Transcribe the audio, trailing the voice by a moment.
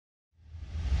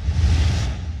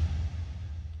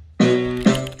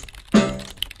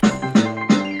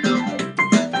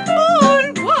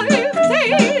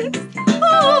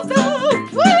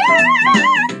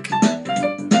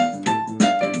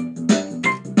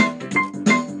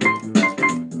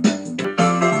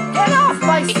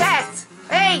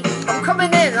I'm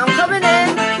coming in, I'm coming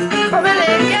in. Coming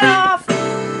in, get off.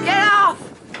 Get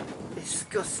off.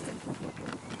 Disgusting.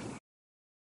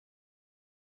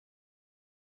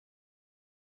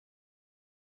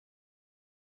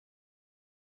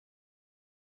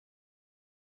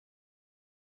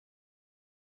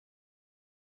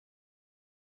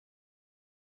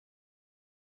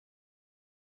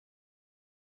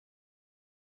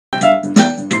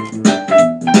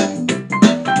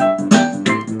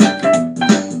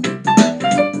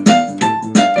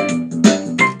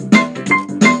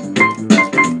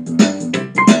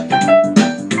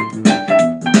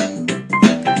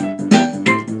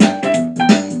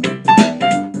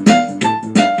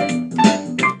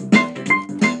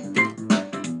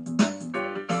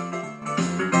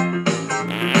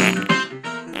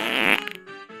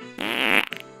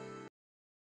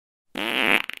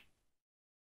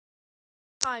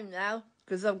 Time now,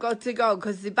 because I've got to go,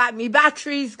 because my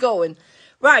battery's going.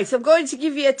 Right, I'm going to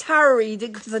give you a tarot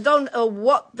reading, because I don't know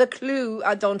what the clue,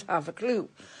 I don't have a clue.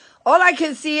 All I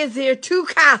can see is there are two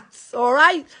cats, all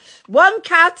right? One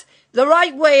cat the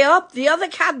right way up, the other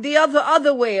cat the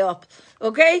other way up,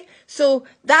 okay? So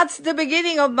that's the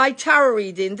beginning of my tarot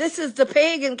reading. This is the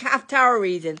pagan cat tarot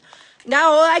reading.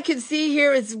 Now all I can see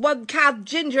here is one cat,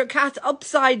 ginger cat,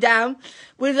 upside down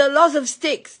with a lot of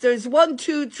sticks. There's 1,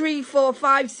 2, 3, 4,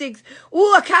 5, 6.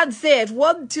 Oh, I can't say it.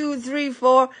 1, 2, 3,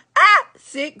 4,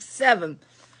 6, 7.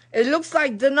 It looks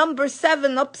like the number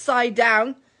 7 upside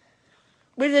down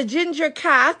with a ginger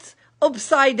cat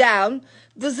upside down.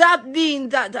 Does that mean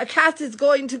that a cat is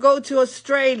going to go to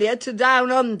Australia, to down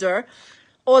under,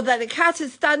 or that a cat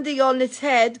is standing on its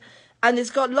head and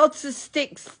it's got lots of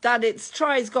sticks that it's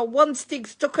got one stick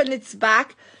stuck on its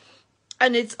back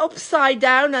and it's upside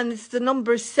down and it's the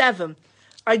number 7.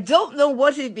 I don't know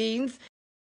what it means.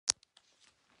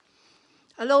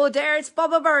 Hello there, it's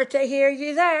Bobba Bertha here.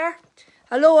 You there?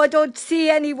 Hello, I don't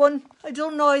see anyone. I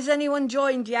don't know, has anyone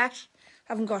joined yet?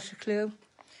 Haven't got a clue.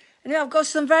 And I've got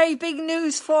some very big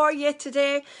news for you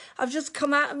today. I've just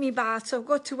come out of my bath, so I've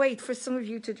got to wait for some of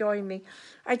you to join me.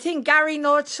 I think Gary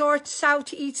North,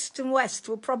 South, East and West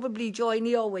will probably join.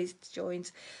 He always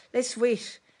joins. Let's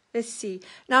wait. Let's see.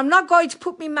 Now, I'm not going to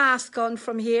put my mask on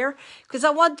from here because I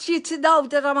want you to know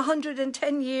that I'm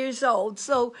 110 years old.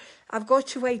 So I've got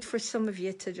to wait for some of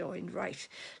you to join. Right.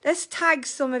 Let's tag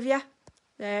some of you.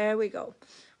 There we go.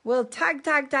 We'll tag.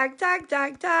 Tag.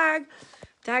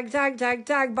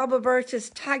 Bobba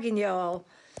Bertha's tagging you all.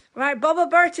 Right, Bobba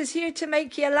Bertha's here to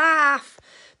make you laugh.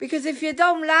 Because if you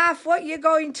don't laugh, what you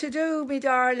going to do, me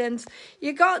darlings?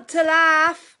 You got to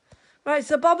laugh. Right,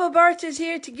 so Bobba Bertha's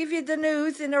here to give you the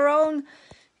news in her own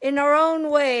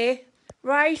way.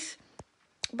 Right?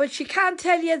 But she can't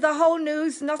tell you the whole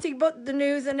news, nothing but the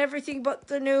news and everything but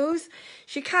the news.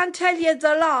 She can't tell you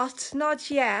the lot, not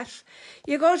yet.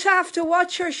 You're going to have to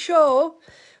watch her show.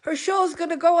 Her show's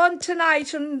going to go on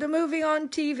tonight on the Moving On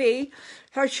TV,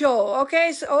 her show,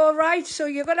 okay? So, all right, so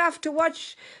you're going to have to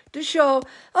watch the show.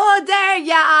 Oh, there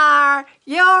you are.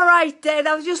 You're all right then.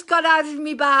 I've just got out of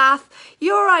my bath.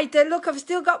 You're all right then. Look, I've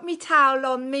still got my towel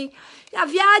on me.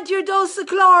 Have you had your dose of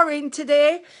chlorine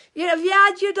today? Have you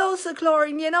had your dose of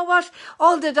chlorine? You know what?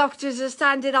 All the doctors are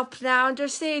standing up now and they're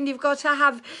saying you've got to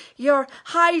have your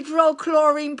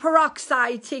hydrochlorine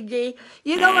peroxide thingy.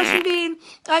 You know what I mean?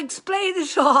 I explained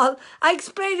it all. I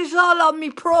explained it all on my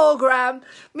programme.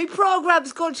 My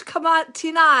programme's going to come out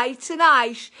tonight.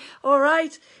 All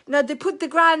right? Now, they put the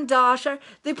granddaughter,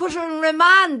 they put her in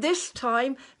remand this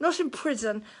time, not in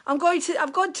prison. I've gone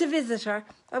to visit her.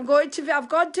 I've gone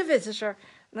to visit her,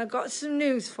 and I've got some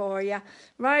news for you.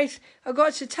 Right? I've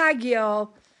got to tag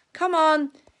y'all. Come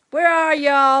on. Where are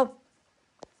y'all?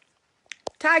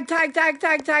 Tag. I'm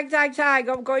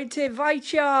going to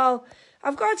invite y'all.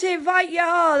 I've got to invite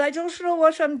y'all. I don't know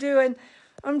what I'm doing.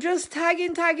 I'm just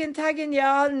tagging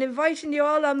y'all and inviting you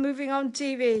all on Moving On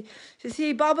TV to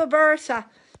see Bobba Bertha.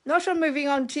 Not on Moving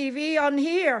On TV, on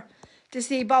here to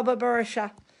see Bobba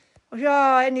Bertha.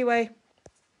 Oh, anyway.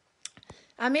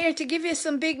 I'm here to give you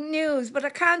some big news, but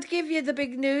I can't give you the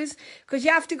big news because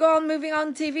you have to go on Moving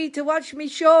On TV to watch me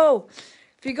show.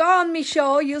 If you go on me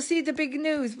show, you'll see the big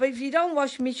news. But if you don't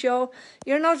watch me show,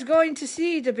 you're not going to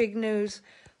see the big news.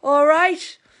 All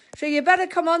right? So you better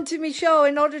come on to me show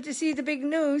in order to see the big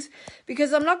news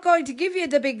because I'm not going to give you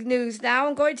the big news now.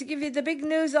 I'm going to give you the big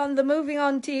news on the Moving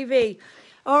On TV.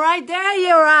 All right, there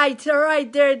you're right. All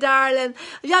right, there, darling.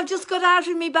 I've just got out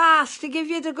of me bath to give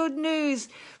you the good news,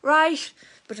 right?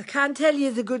 But I can't tell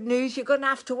you the good news. You're going to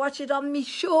have to watch it on me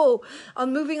show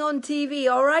on Moving On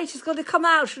TV, all right? It's going to come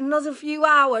out in another few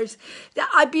hours.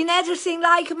 I've been editing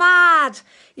like mad.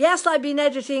 Yes, I've been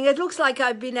editing. It looks like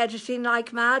I've been editing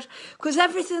like mad because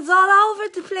everything's all over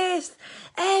the place.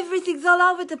 Everything's all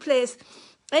over the place.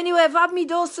 Anyway, I've had me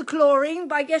dose of chlorine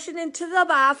by getting into the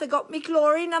bath. I got me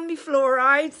chlorine and me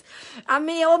fluorides and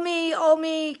all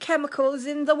me chemicals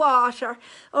in the water.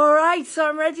 All right, so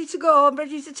I'm ready to go. I'm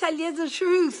ready to tell you the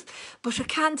truth. But I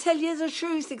can't tell you the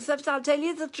truth except I'll tell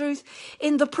you the truth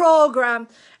in the program.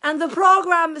 And the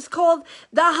program is called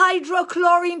the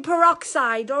hydrochlorine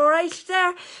peroxide. All right,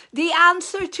 there? The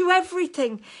answer to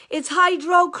everything. It's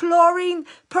hydrochlorine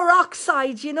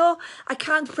peroxide, you know. I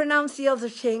can't pronounce the other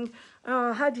thing.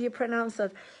 Oh, how do you pronounce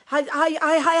that?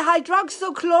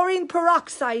 Hydroxychlorine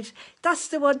peroxide. That's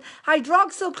the one.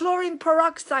 Hydroxychlorine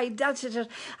peroxide. That's it.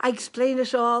 I explain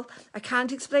it all. I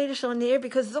can't explain it on here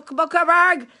because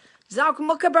Zuckerberg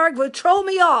will throw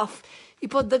me off. He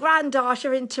put the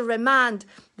granddaughter into remand.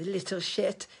 The little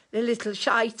shit. The little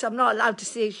shite. I'm not allowed to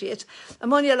say shit.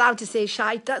 I'm only allowed to say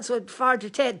shite. That's what Father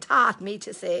Ted taught me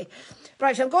to say.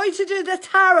 Right, I'm going to do the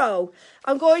tarot.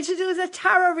 I'm going to do the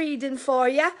tarot reading for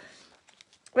you.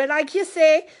 Well, like you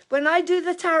say, when I do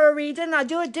the tarot reading, I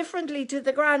do it differently to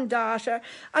the granddaughter.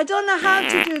 I don't know how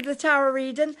to do the tarot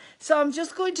reading, so I'm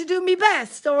just going to do my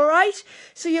best, all right?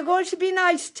 So you're going to be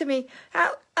nice to me.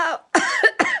 Oh,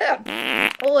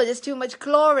 there's too much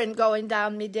chlorine going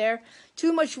down me there.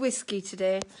 Too much whiskey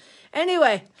today.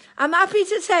 Anyway, I'm happy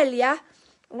to tell you.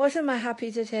 What am I happy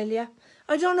to tell you?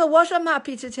 I don't know what I'm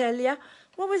happy to tell you.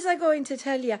 What was I going to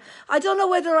tell you? I don't know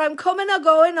whether I'm coming or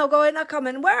going or going or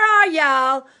coming. Where are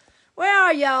y'all? Where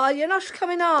are y'all? You're not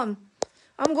coming on.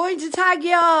 I'm going to tag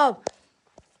y'all.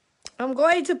 I'm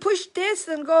going to push this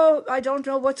and go. I don't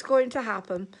know what's going to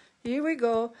happen. Here we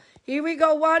go. Here we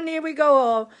go one, here we go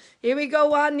all. Here we go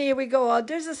one, here we go all.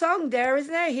 There's a song there,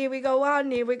 isn't there? Here we go one,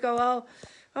 here we go all.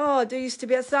 Oh, there used to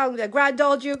be a song, the Grand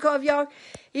Old Duke of York.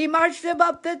 He marched them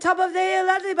up the top of the hill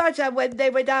and they marched, and when they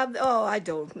were down, oh, I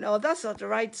don't know. That's not the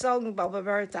right song, Bobba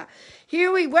Bertha.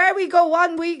 Where we go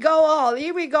one, we go all.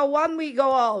 Here we go one, we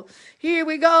go all. Here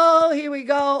we go, here we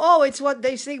go. Oh, it's what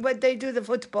they sing when they do the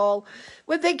football.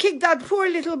 When they kick that poor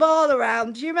little ball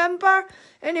around. Do you remember?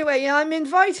 Anyway, I'm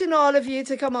inviting all of you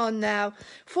to come on now.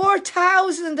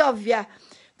 4,000 of you.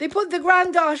 They put the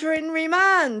granddaughter in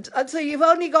remand, and so you've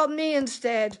only got me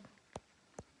instead.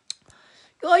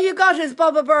 All you got is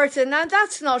Bobba Bertha. Now,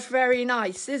 that's not very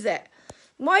nice, is it?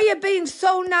 Why are you being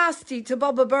so nasty to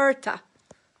Bobba Bertha?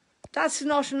 That's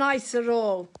not nice at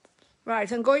all.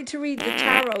 Right, I'm going to read the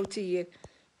tarot to you.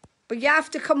 But you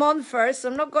have to come on first.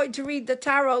 I'm not going to read the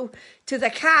tarot to the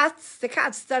cats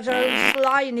that are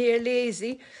lying here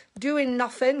lazy, doing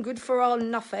nothing, good for all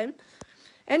nothing.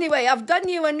 Anyway, I've done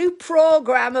you a new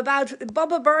program about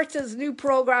Bobba Bertha's new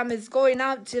program is going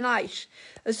out tonight.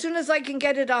 As soon as I can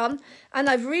get it on. And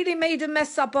I've really made a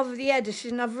mess up of the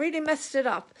editing. I've really messed it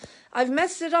up. I've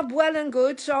messed it up well and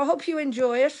good, so I hope you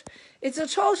enjoy it. It's a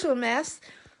total mess.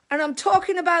 And I'm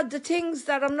talking about the things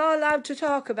that I'm not allowed to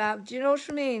talk about. Do you know what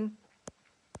I mean?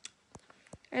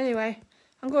 Anyway,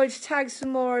 I'm going to tag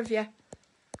some more of you.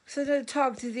 So I'm going to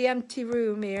talk to the empty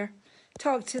room here.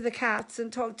 Talk to the cats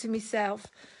and talk to myself.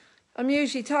 I'm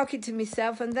usually talking to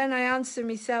myself and then I answer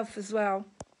myself as well.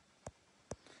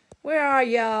 Where are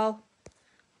y'all?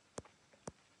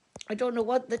 I don't know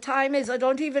what the time is. I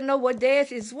don't even know what day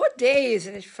it is. What day is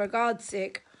it, for God's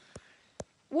sake?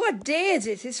 What day is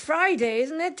it? It's Friday,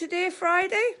 isn't it? Today,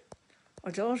 Friday? I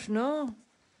don't know.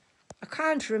 I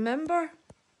can't remember.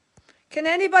 Can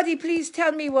anybody please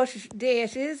tell me what day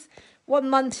it is? What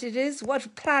month it is?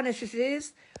 What planet it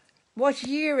is? What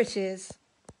year it is?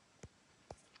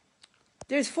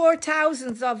 There's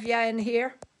 4,000 of you in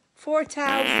here.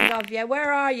 4,000 of you.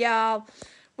 Where are y'all?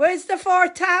 Where's the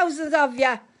 4,000 of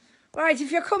you? Right, if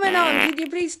you're coming on, can you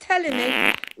please tell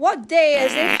me what day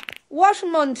is it? What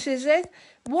month is it?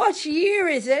 What year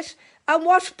is it? And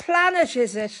what planet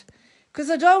is it? Because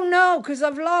I don't know, because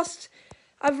I've lost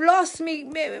me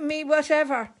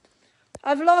whatever.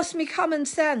 I've lost me common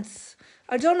sense.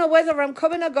 I don't know whether I'm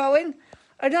coming or going.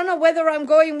 I don't know whether I'm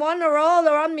going one or all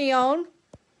or on my own.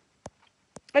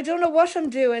 I don't know what I'm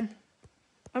doing.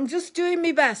 I'm just doing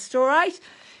my best, all right?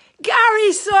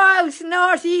 Gary South,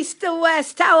 north, east and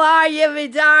west. How are you, me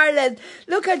darling?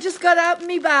 Look, I just got out of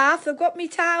my bath. I've got my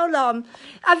towel on.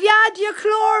 Have you had your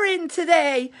chlorine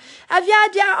today? Have you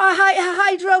had your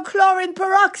hydrochlorine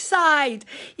peroxide?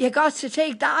 You got to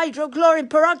take the hydrochlorine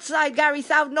peroxide, Gary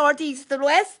South, north, east and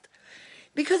west.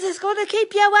 Because it's going to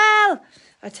keep you well.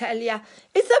 I tell you,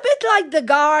 it's a bit like the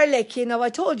garlic, you know. I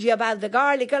told you about the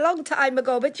garlic a long time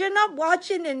ago, but you're not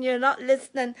watching and you're not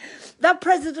listening. That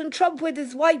President Trump with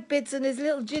his white bits and his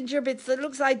little ginger bits that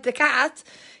looks like the cat,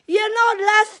 you're not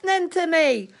listening to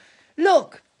me.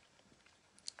 Look,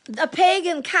 the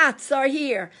pagan cats are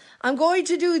here. I'm going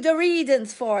to do the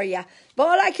readings for you. But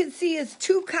all I can see is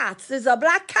two cats. There's a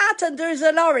black cat and there's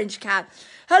an orange cat.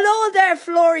 Hello there,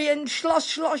 Florian.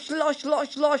 Schloss.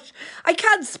 I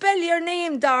can't spell your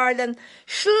name, darling.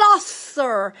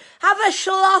 Schlosser. Have a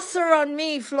Schlosser on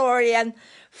me, Florian.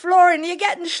 Florian, you're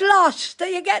getting sloshed.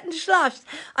 You're getting sloshed.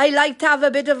 I like to have a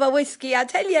bit of a whiskey. I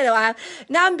tell you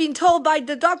now I'm being told by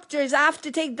the doctors I have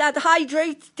to take that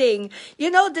hydrate thing. You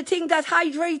know, the thing that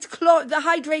hydrate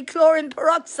chlorine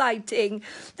peroxide thing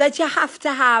that you have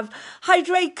to have.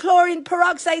 Hydrate chlorine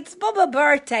peroxide. It's Bobba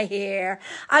Bertha here.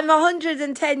 I'm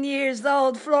 110 years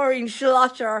old, Florian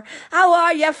Schlosser. How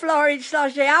are you, Florian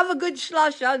Schlosser? Have a good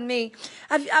slosh on me.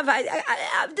 Does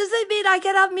it mean I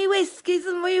can have me whiskies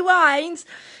and me wines?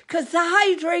 Because the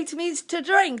hydrate means to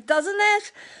drink, doesn't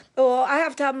it? Oh, I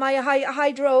have to have my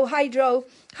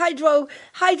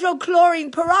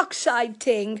hydrochlorine peroxide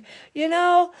thing, you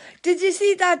know. Did you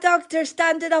see that doctor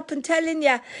standing up and telling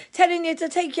you to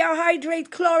take your hydrate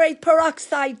chlorate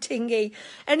peroxide thingy?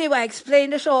 Anyway,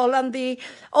 explain it all on the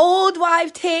Old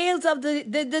Wife Tales of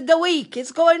the week.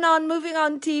 It's going on, moving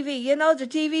on TV, you know, the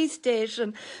TV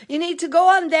station. You need to go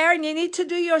on there and you need to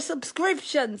do your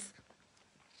subscriptions.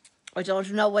 I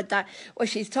don't know what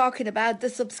she's talking about. The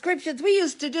subscriptions. We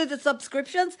used to do the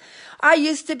subscriptions. I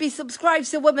used to be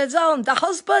subscribed to Women's Own. The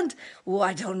husband,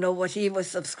 I don't know what he was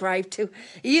subscribed to.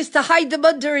 He used to hide them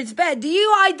under his bed. Do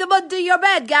you hide them under your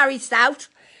bed, Gary Stout?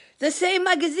 The same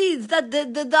magazines that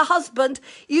the husband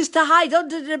used to hide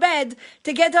under the bed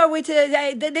together with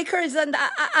the knickers and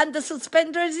the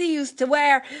suspenders he used to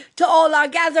wear to all our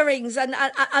gatherings and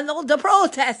all the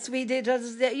protests we did.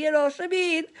 You know what I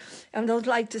mean? I don't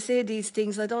like to say these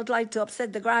things. I don't like to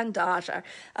upset the granddaughter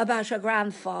about her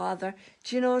grandfather.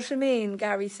 Do you know what I mean?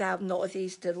 Gary South, North,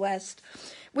 East and West.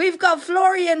 We've got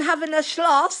Florian having a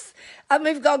schloss, and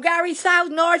we've got Gary South,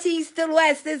 North, East and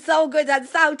West. It's so good. And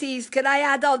South East. Can I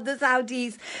add on the South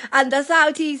East? And the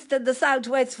South East and the South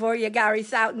West for you, Gary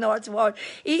South, North, West.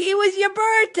 It was your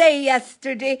birthday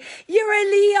yesterday. You're a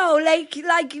Leo, like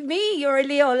me. You're a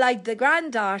Leo, like the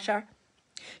granddaughter.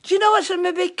 Do you know what? I'm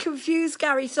a bit confused,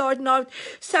 Gary. North,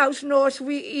 South, North,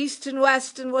 East and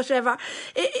West and whatever.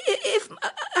 If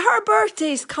her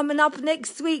birthday's coming up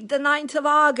next week, the 9th of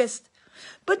August.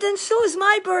 But then so is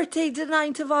my birthday, the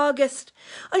 9th of August.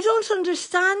 I don't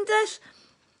understand it.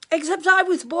 Except I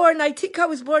think I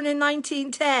was born in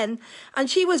 1910. And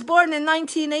she was born in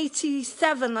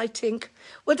 1987, I think.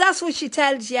 Well, that's what she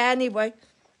tells you anyway.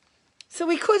 So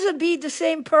we couldn't be the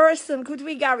same person, could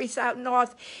we, Gary? South,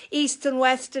 North, East and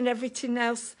West and everything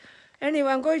else.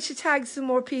 Anyway, I'm going to tag some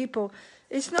more people.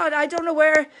 It's not, I don't know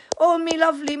where all me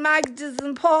lovely Magdas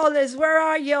and Paulas, where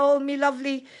are you, all me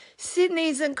lovely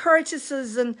Sydneys and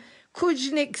Curtises and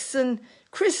Kujniks and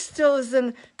Crystals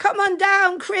and come on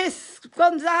down, Chris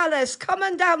Gonzalez, come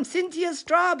on down, Cynthia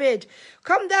Strawbridge,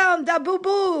 come down, Da Boo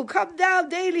Boo, come down,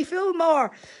 Daly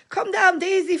Fillmore, come down,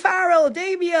 Daisy Farrell,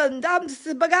 Damien, Dams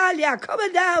Bagalia, come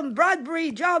on down,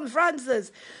 Bradbury, John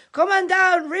Francis, come on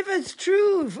down, Rivers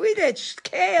Truve, Widditch,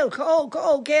 Kale, Cole.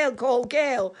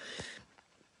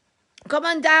 Come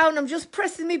on down, I'm just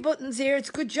pressing me buttons here. It's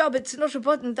a good job. It's not a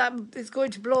button that is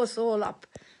going to blow us all up.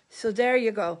 So there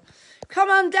you go. Come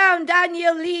on down,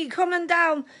 Daniel Lee. Come on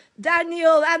down,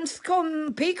 Daniel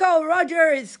Anscombe, Pico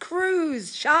Rogers,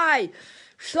 Cruz, Shy,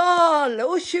 Saul,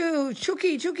 Ushu,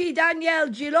 Chucky, Danielle,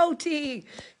 Gilotti.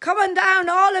 Come on down,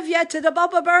 all of you, to the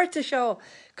Bobba Bertha show.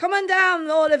 Come on down,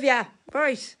 all of you.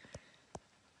 Right.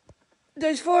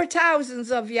 There's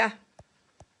 4,000 of you.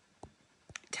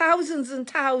 Thousands and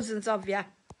thousands of you.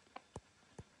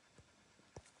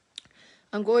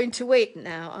 I'm going to wait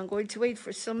now. I'm going to wait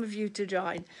for some of you to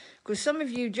join. Because some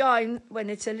of you join when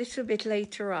it's a little bit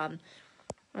later on.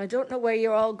 I don't know where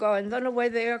you're all going. I don't know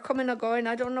whether you're coming or going.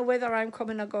 I don't know whether I'm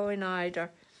coming or going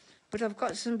either. But I've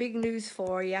got some big news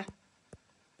for you.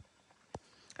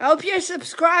 I hope you're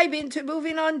subscribing to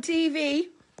Moving On TV.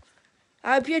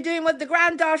 I hope you're doing what the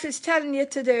granddaughter's telling you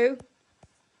to do.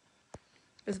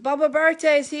 Because Bobba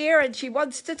Bertha is here and she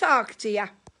wants to talk to you.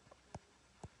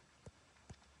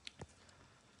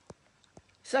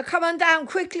 So come on down,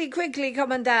 quickly,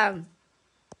 come on down.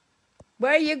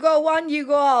 Where you go one, you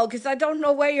go all, because I don't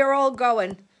know where you're all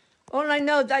going. All I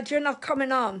know that you're not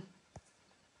coming on.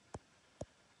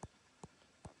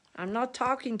 I'm not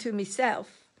talking to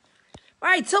myself.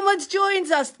 Right, someone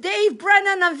joins us. Dave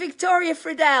Brennan and Victoria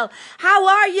Friedel. How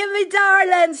are you, me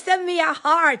darling? Send me a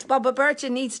heart. Bobba Bertha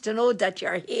needs to know that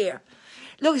you're here.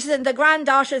 Listen, the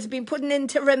granddaughter's been put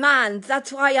into remand.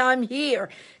 That's why I'm here.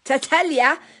 To tell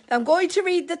you, I'm going to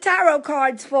read the tarot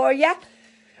cards for you.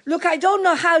 Look, I don't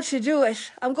know how to do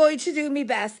it. I'm going to do my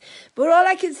best. But all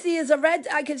I can see is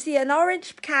I can see an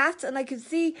orange cat and I can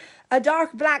see a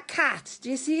dark black cat. Do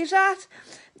you see that?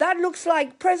 That looks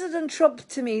like President Trump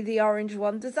to me, the orange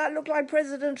one. Does that look like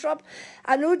President Trump?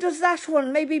 And who does that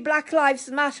one? Maybe Black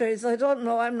Lives Matters. I don't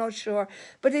know. I'm not sure.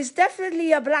 But it's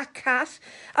definitely a black cat.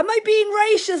 Am I being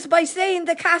racist by saying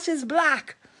the cat is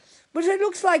black? But it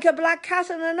looks like a black cat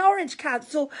and an orange cat.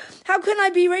 So how can I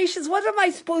be racist? What am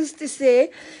I supposed to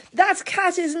say? That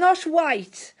cat is not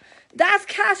white. That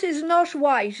cat is not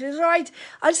white. Is right?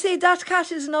 I'll say that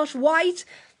cat is not white.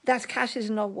 That cat is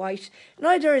not white.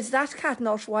 Neither is that cat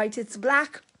not white. It's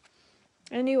black.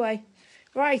 Anyway,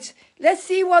 right. Let's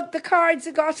see what the cards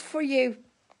have got for you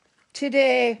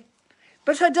today.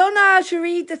 But I don't know how to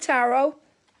read the tarot.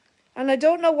 And I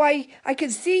don't know why. I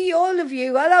can see all of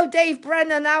you. Hello, Dave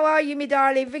Brennan. How are you, me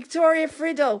darling? Victoria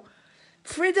Friddle.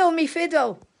 Friddle, me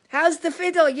fiddle. How's the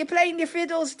fiddle? You playing your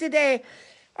fiddles today?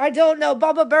 I don't know.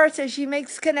 Bobba Bertha, she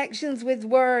makes connections with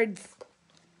words.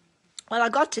 Well, I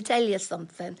got to tell you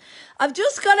something. I've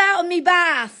just got out of my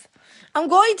bath. I'm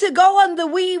going to go on the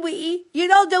wee-wee. You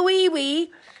know the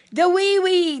wee-wee? The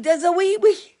wee-wee. There's a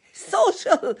wee-wee.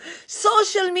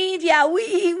 Social media.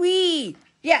 Wee-wee.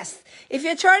 Yes. If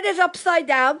you turn it upside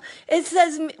down, it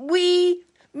says we,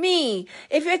 me.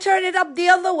 If you turn it up the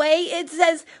other way, it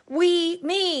says we,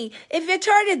 me. If you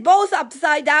turn it both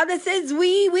upside down, it says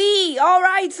we. All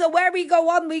right, so where we go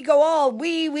on, we go all.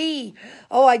 We.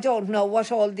 Oh, I don't know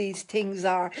what all these things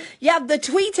are. You have the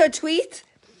tweeter tweet.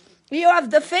 You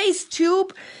have the face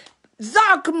tube.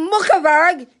 Zark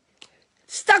Muckerberg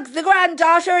stuck the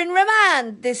granddaughter in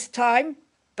remand this time.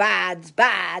 Bad.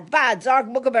 Zark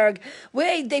Muckerberg.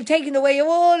 Wait, they've taken away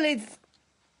all its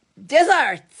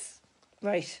desserts.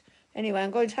 Right. Anyway, I'm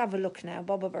going to have a look now,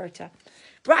 Bobba Bertha.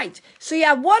 Right. So you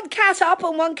have one cat up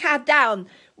and one cat down.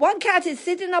 One cat is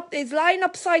sitting up, is lying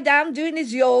upside down doing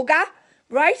his yoga.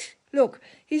 Right? Look,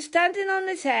 he's standing on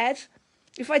his head.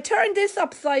 If I turn this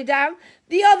upside down,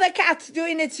 the other cat's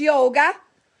doing its yoga,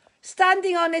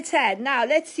 standing on its head. Now,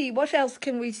 let's see. What else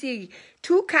can we see?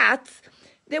 Two cats.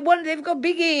 They've got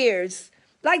big ears.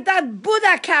 Like that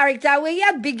Buddha character where he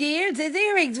had big ears. His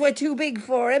earrings were too big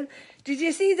for him. Did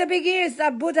you see the big ears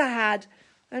that Buddha had?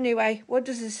 Anyway, what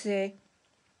does it say?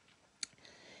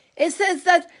 It says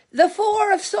that the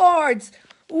Four of Swords.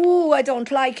 Ooh, I don't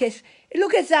like it.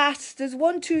 Look at that. There's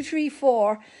 1, 2, 3,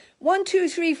 4. 1, 2,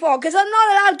 3, 4. Because I'm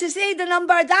not allowed to say the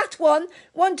number, that one.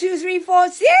 1, 2, 3, 4,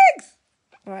 6.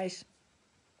 Right.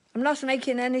 I'm not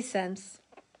making any sense.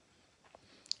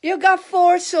 You got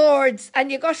 4 swords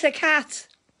and you got a cat.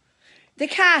 The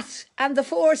cat and the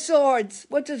 4 swords.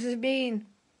 What does it mean?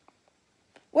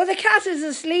 Well, the cat is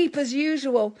asleep as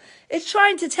usual. It's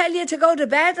trying to tell you to go to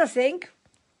bed, I think.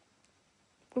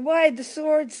 Why the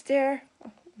swords there? Oh,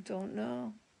 I don't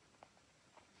know.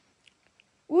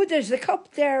 Ooh, there's a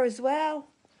cup there as well.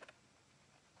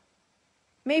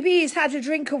 Maybe he's had a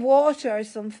drink of water or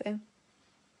something.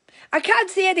 I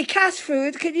can't see any cat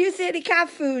food. Can you see any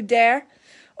cat food there?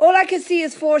 All I can see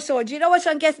is 4 swords. You know what?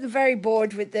 I'm getting very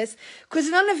bored with this because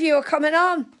none of you are coming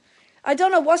on. I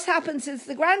don't know what's happened since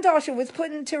the granddaughter was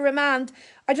put into remand.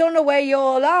 I don't know where you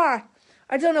all are.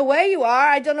 I don't know where you are.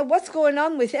 I don't know what's going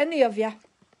on with any of you.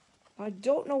 I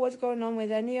don't know what's going on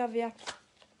with any of you.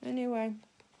 Anyway,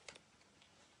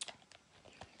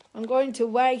 I'm going to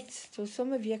wait till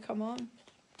some of you come on.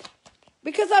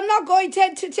 Because I'm not going to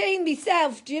entertain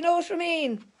myself. Do you know what I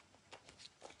mean?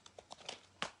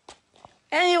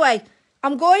 Anyway,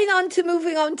 I'm going on to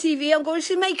Moving On TV. I'm going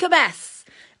to make a mess.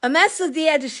 A mess of the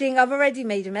editing. I've already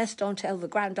made a mess. Don't tell the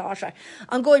granddaughter.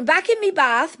 I'm going back in my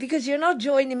bath because you're not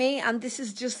joining me and this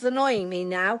is just annoying me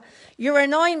now. You're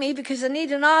annoying me because I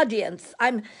need an audience.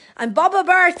 I'm Bobba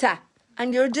Bertha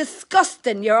and you're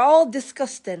disgusting. You're all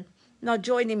disgusting. Not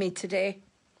joining me today.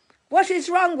 What is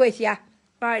wrong with you?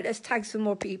 Right, let's tag some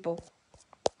more people.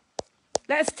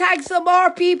 Let's tag some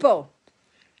more people.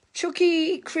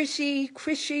 Chucky, Chrissy,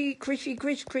 Chris.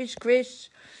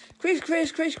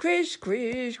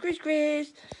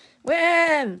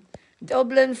 When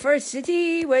Dublin first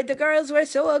city where the girls were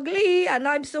so ugly and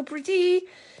I'm so pretty.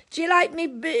 Do you like me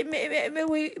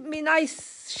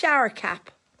nice shower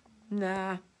cap?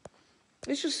 Nah.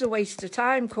 It's just a waste of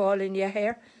time calling you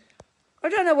here. I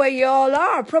don't know where you all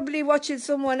are. Probably watching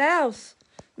someone else.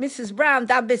 Mrs. Brown,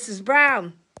 that Mrs.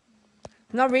 Brown.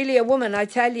 Not really a woman, I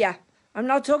tell ya. I'm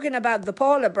not talking about the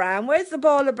Paula Brown. Where's the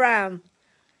Paula Brown?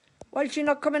 Why is she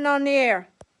not coming on here?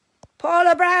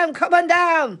 Paula Brown, come on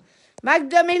down.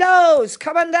 Magda Milos,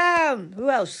 come on down. Who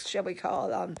else shall we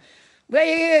call on?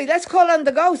 Let's call on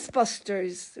the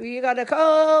Ghostbusters. We got to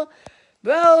call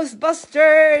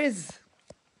Ghostbusters.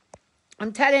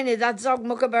 I'm telling you, that Zog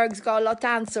Muckerberg's got a lot to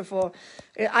answer for.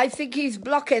 I think he's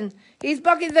blocking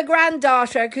the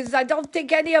granddaughter, because I don't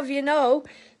think any of you know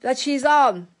that she's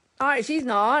on. All right, she's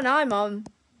not on, I'm on.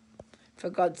 For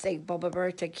God's sake, Bobba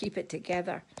Bertha, keep it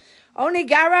together. Only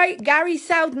Gary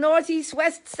South, North, East,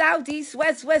 West, South, East,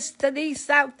 West, West, and East,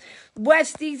 South,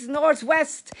 West, East, North,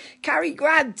 West. Cary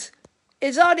Grant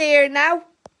is on here now.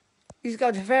 He's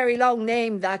got a very long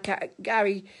name, that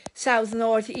Gary. South,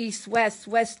 North, East, West,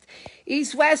 West,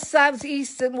 East, West, South,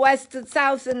 East, and West, and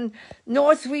South, and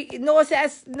North,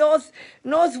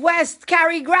 Northwest.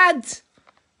 Cary Grant,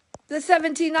 the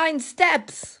 79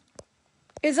 Steps,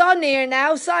 is on here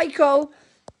now. Psycho.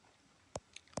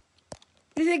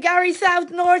 Is it Gary South,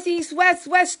 North, East, West,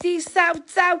 West, East, South,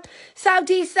 South,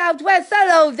 South, East, South, West?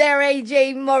 Hello there,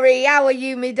 AJ Murray. How are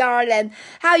you, me darling?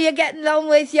 How you getting on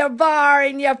with your bar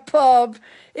and your pub?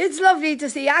 It's lovely to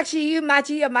see. Actually, you're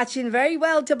matching very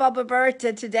well to Bobba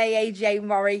Bertha today, AJ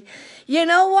Murray. You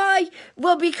know why?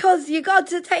 Well, because you got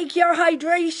to take your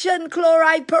hydration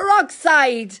chloride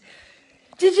peroxide.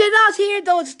 Did you not hear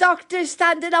those doctors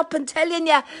standing up and telling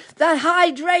you that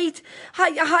hydroxo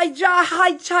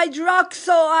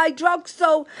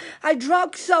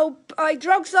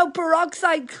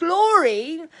peroxide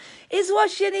chlorine is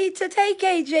what you need to take,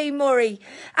 AJ Murray,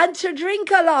 and to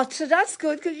drink a lot? So that's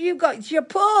good, because you've got your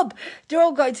pub. They're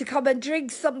all going to come and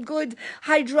drink some good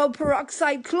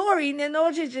hydroperoxide chlorine in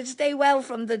order to stay well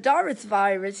from the Doris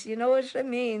virus. You know what I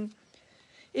mean?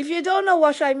 If you don't know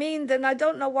what I mean, then I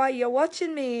don't know why you're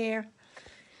watching me here.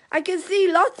 I can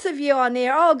see lots of you on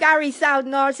here. Oh, Gary South,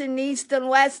 North, and East, and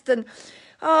West, and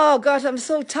oh, God, I'm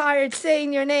so tired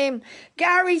saying your name.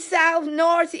 Gary South,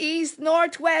 North, East,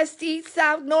 Northwest, East,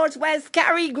 South, Northwest,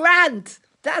 Cary Grant.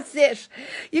 That's it.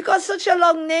 You got such a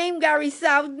long name, Gary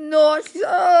South, North.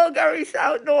 Oh, Gary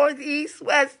South, North, East,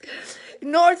 West,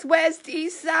 Northwest,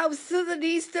 East, South, Southern,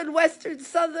 Eastern, Western,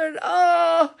 Southern.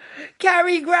 Oh,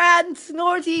 Cary Grant,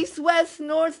 North, East, West,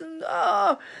 North, and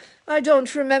oh, I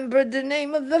don't remember the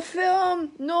name of the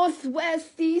film.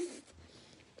 Northwest, East.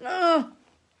 Oh,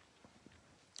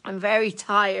 I'm very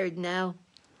tired now.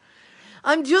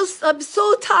 I'm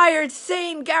so tired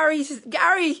saying Gary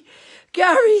South,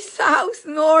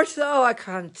 North. Oh, I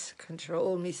can't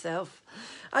control myself.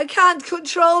 I can't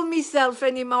control myself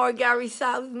anymore. Gary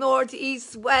South, North,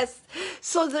 East, West,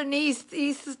 Southern, East,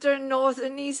 Eastern,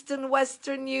 Northern, Eastern,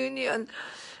 Western Union.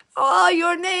 Oh,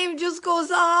 your name just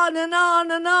goes on and on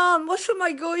and on. What am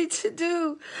I going to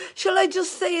do? Shall I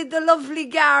just say the lovely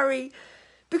Gary?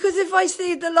 Because if I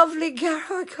say the lovely Gary,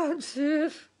 I can't say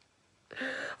it.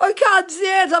 I can't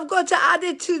say it. I've got to add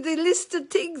it to the list of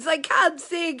things. I can't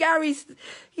say Gary.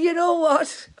 You know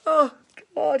what? Oh,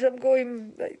 God, I'm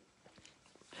going...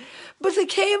 But I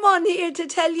came on here to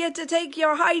tell you to take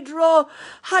your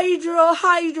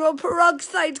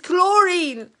hydroperoxide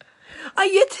chlorine. Are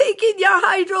you taking your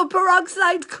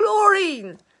hydroperoxide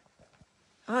chlorine?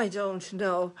 I don't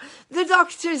know. The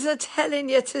doctors are telling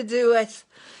you to do it.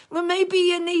 Well, maybe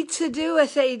you need to do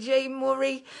it, AJ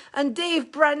Murray and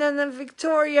Dave Brennan and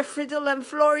Victoria Friddle and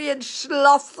Florian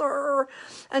Schlosser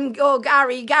and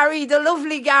Gary, the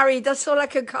lovely Gary. That's all I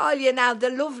can call you now, the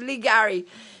lovely Gary.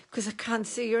 Because I can't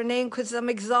say your name because I'm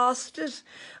exhausted.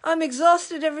 I'm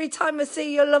exhausted every time I say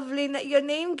your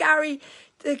name, Gary.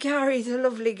 The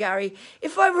lovely Gary.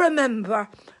 If I remember,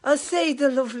 I'll say the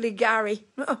lovely Gary.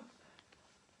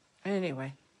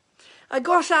 Anyway, I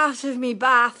got out of me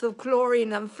bath of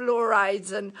chlorine and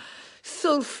fluorides and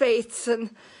sulfates and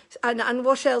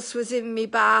what else was in me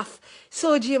bath?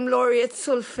 Sodium laureate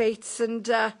sulfates and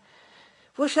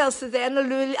what else is there? And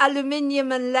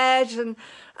aluminium and lead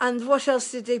and what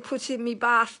else did they put in me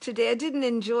bath today? I didn't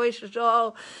enjoy it at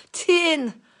all.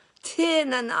 Tin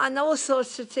and all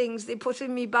sorts of things they put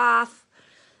in me bath.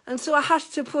 And so I had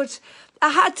to put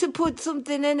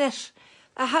something in it.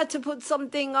 I had to put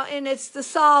something in it. It's the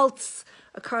salts.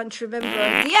 I can't remember.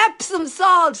 The Epsom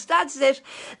salt, that's it.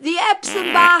 The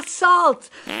Epsom bath salt.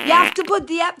 You have to put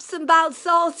the Epsom bath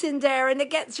salt in there and it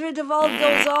gets rid of all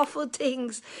those awful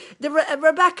things.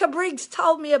 Rebecca Briggs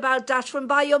told me about that from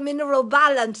Biomineral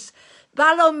Balance.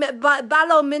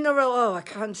 Balomineral, oh, I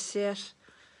can't say it.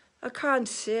 I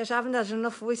haven't had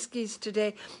enough whiskies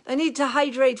today. I need to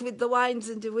hydrate with the wines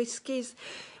and the whiskies.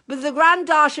 But the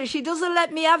granddaughter, she doesn't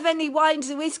let me have any wines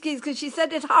and whiskies because she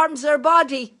said it harms her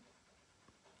body.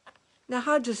 Now,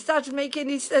 how does that make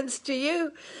any sense to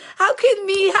you? How can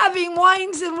me having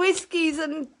wines and whiskies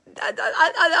and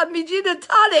me gin and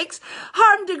tonics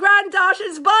harm the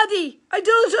granddaughter's body? I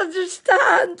don't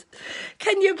understand.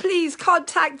 Can you please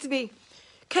contact me?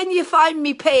 Can you find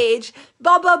me page,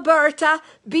 Bobba Bertha,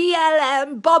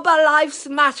 BLM, Bobba Lives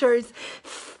Matters.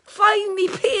 Find me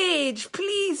page,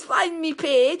 please find me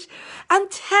page and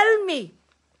tell me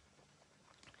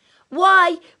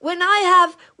why, when I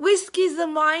have whiskies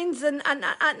and wines and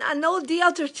all the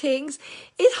other things,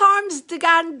 it harms the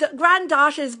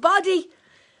granddaughter's body.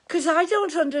 Because I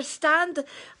don't understand.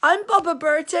 I'm Bobba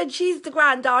Bertha and she's the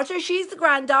granddaughter. She's the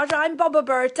granddaughter. I'm Bobba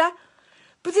Bertha.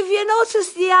 But have you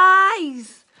noticed the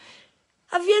eyes?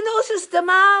 Have you noticed the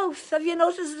mouth? Have you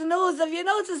noticed the nose? Have you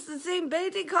noticed the same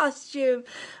bathing costume?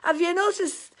 Have you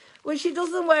noticed when she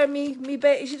doesn't wear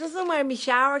she doesn't wear me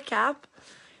shower cap?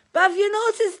 But have you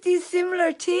noticed these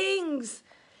similar things?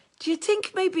 Do you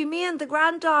think maybe me and the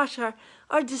granddaughter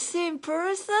are the same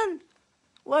person?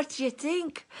 What do you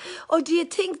think? Or do you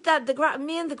think that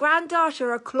me and the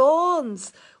granddaughter are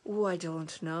clones? Oh, I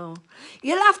don't know.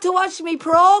 You'll have to watch me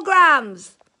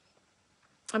programs.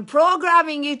 I'm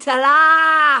programming you to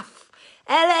laugh.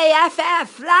 Laff,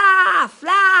 laugh, laugh,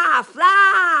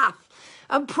 laugh.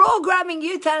 I'm programming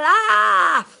you to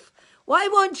laugh. Why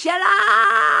won't you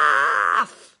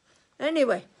laugh?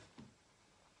 Anyway,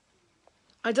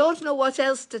 I don't know what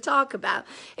else to talk about,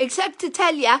 except to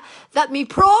tell you that my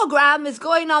program is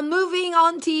going on Moving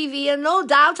on TV, and no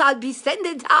doubt I'll be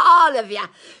sending to all of you.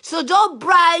 So don't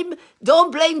blame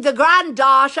the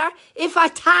granddaughter if I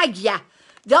tag you.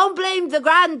 Don't blame the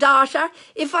granddaughter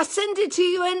if I send it to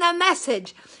you in a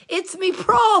message. It's my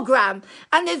program,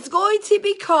 and it's going to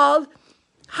be called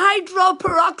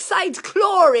hydroperoxide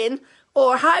chlorine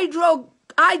or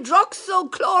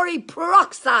hydroxychloroperoxide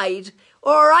peroxide.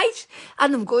 All right?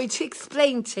 And I'm going to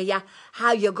explain to you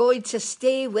how you're going to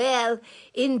stay well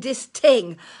in this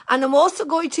thing. And I'm also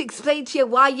going to explain to you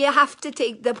why you have to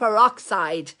take the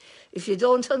peroxide. If you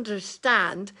don't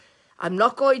understand, I'm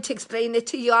not going to explain it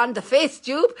to you on the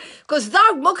FaceTube, because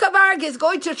Dog Muckaberg is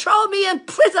going to throw me in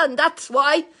prison. That's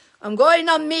why I'm going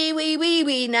on me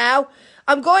wee now.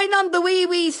 I'm going on the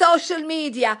wee social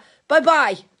media.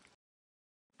 Bye-bye.